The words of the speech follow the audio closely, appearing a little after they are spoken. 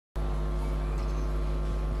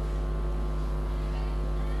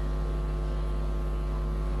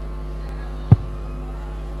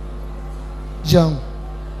jangu.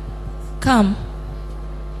 Come.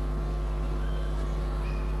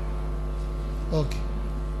 Okay.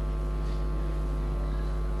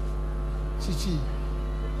 Chichi.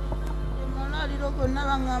 Malaliiro gonna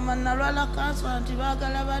bangamba nalwala kansa nti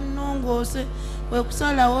baagala bannongoose kwe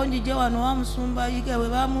kusalawo njije wano wa Musumba Yiga bwe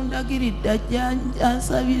bamundagiridde ajja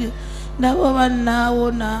ansabire nabo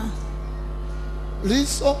bannaawona.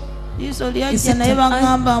 Liiso lyajja naye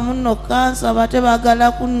bangamba muno kansa bate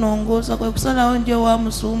baagala kunnongoosa kwe kusalawo nje wa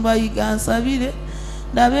Musumba Yiga ansabire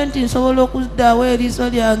ndabe nti nsobola okuddaawo eriiso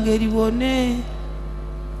lyange libone.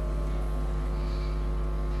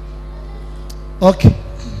 Okay.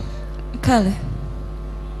 Kale.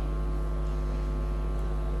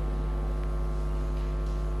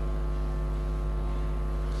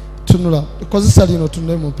 Tunula. Kozesa lino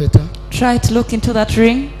tunule mu mpeta. Try to look into that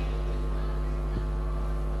ring.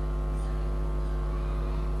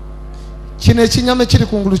 Kino ekinyama kiri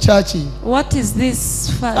kungulu kyaki? What is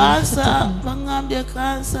this? Kansa. Bangambye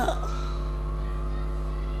kansa.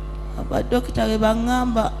 Abadokita be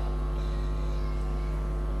bangamba.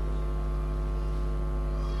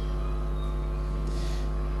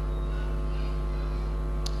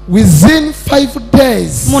 Within 5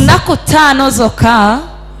 days. Munaku 5 zokka.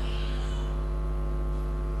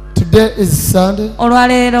 Today is Sunday.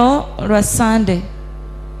 Olwaleero lwa Sunday.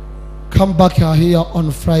 Come back here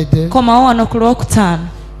on Friday. Komawo wano ku Lwokutaano.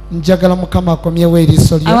 Njagala Mukama akomyewo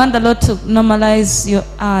eriiso lyo. I want the Lord to normalize your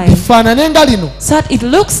eye. Lifaanane nga lino. So that it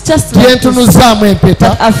looks just like this. Lyentunuzaamu empeta.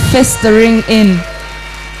 That I've faced the ring in.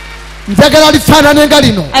 Njagala lifaanane nga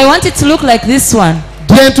lino. I want it to look like this one.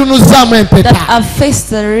 Lyentunuzaamu empeta. That I've faced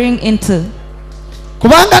the ring into.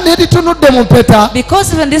 Kubanga neritunudde mu mpeta.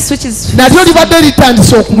 Because even this which is nalyo libadde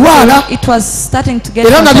litandise okulwala. It was starting to get.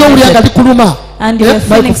 Era nalyo olyanga likuluma. And you were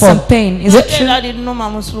feeling some pain. Is it true?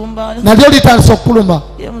 Nalyo litandise okuluma.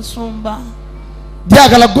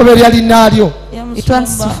 Lyagala ggobe lyalinaalyo. It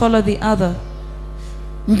wants to follow the other.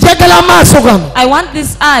 Njagala amaaso gano. I want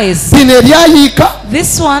these eyes. Bino eryayiika.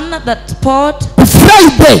 This one that poured.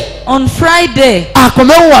 Friday. On Friday.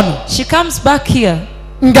 Akomewo wano. She comes back here.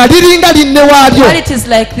 Nga liringa linne waalyo. But it is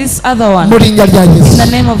like this other one. Mu linnya lya Yesu. In the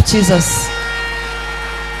name of Jesus.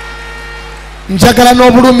 Njagala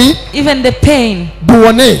n'obulumi. Even the pain.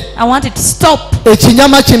 Buwone. I want it to stop.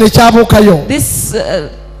 Ekinyama kino ekyabuukayo. This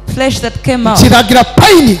flesh that came out. Kiragira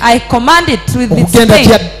pain. I command it with its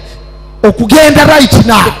pain. Okugenda right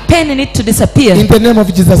now. The pain in it to disappear. In the name of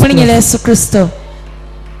Jesus Christ. Mulinnya Yesu Kristo.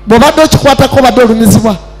 Bw'obadde okikwatako obadde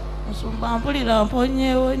olumizibwa. Musumba mpulira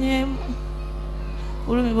mponyeewonyeemu.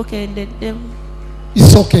 Bulumi bukendeddemu.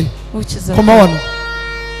 It's okay. Which is okay. Koma wano.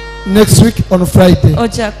 Next week on Friday.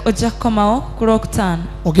 Ojja komawo ku Lwokutaano.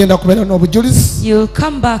 Ogenda kubeera n'obujulizi. You'll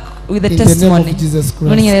come back with a in testimony. The name of Jesus Christ.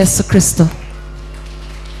 Mulinnya Yesu Kristo.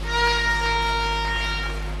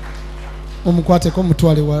 Omukwateko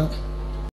mutwale wa